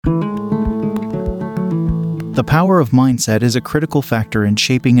The power of mindset is a critical factor in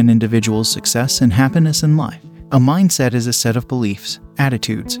shaping an individual's success and happiness in life. A mindset is a set of beliefs,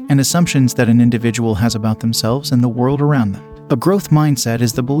 attitudes, and assumptions that an individual has about themselves and the world around them. A growth mindset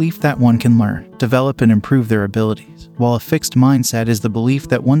is the belief that one can learn, develop, and improve their abilities, while a fixed mindset is the belief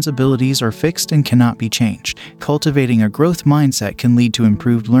that one's abilities are fixed and cannot be changed. Cultivating a growth mindset can lead to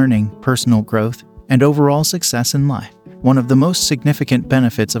improved learning, personal growth, and overall success in life. One of the most significant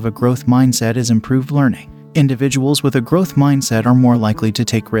benefits of a growth mindset is improved learning. Individuals with a growth mindset are more likely to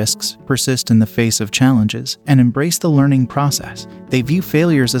take risks, persist in the face of challenges, and embrace the learning process. They view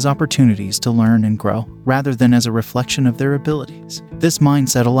failures as opportunities to learn and grow, rather than as a reflection of their abilities. This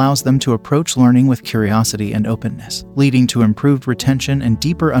mindset allows them to approach learning with curiosity and openness, leading to improved retention and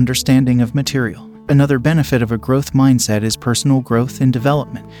deeper understanding of material. Another benefit of a growth mindset is personal growth and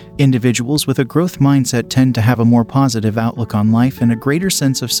development. Individuals with a growth mindset tend to have a more positive outlook on life and a greater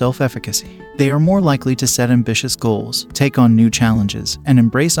sense of self-efficacy. They are more likely to set ambitious goals, take on new challenges, and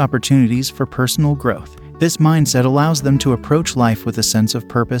embrace opportunities for personal growth. This mindset allows them to approach life with a sense of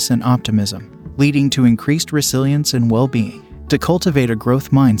purpose and optimism, leading to increased resilience and well-being. To cultivate a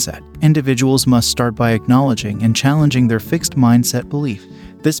growth mindset, individuals must start by acknowledging and challenging their fixed mindset belief.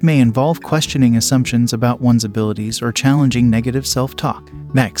 This may involve questioning assumptions about one's abilities or challenging negative self-talk.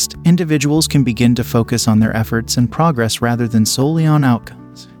 Next, individuals can begin to focus on their efforts and progress rather than solely on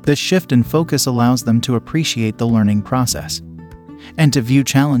outcomes. This shift in focus allows them to appreciate the learning process and to view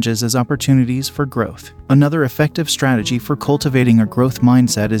challenges as opportunities for growth. Another effective strategy for cultivating a growth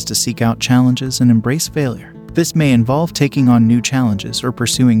mindset is to seek out challenges and embrace failure. This may involve taking on new challenges or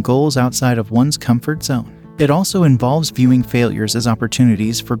pursuing goals outside of one's comfort zone. It also involves viewing failures as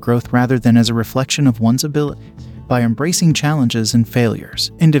opportunities for growth rather than as a reflection of one's abilities. By embracing challenges and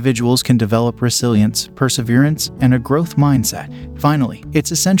failures, individuals can develop resilience, perseverance, and a growth mindset. Finally,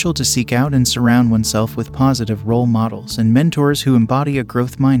 it's essential to seek out and surround oneself with positive role models and mentors who embody a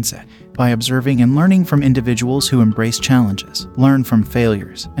growth mindset. By observing and learning from individuals who embrace challenges, learn from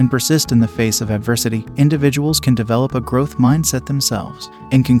failures, and persist in the face of adversity, individuals can develop a growth mindset themselves.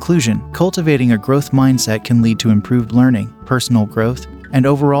 In conclusion, cultivating a growth mindset can lead to improved learning, personal growth, and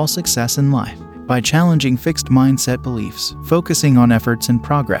overall success in life. By challenging fixed mindset beliefs, focusing on efforts and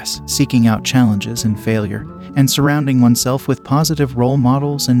progress, seeking out challenges and failure, and surrounding oneself with positive role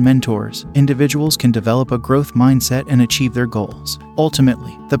models and mentors, individuals can develop a growth mindset and achieve their goals.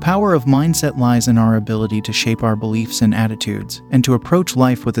 Ultimately, the power of mindset lies in our ability to shape our beliefs and attitudes, and to approach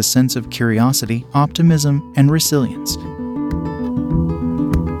life with a sense of curiosity, optimism, and resilience.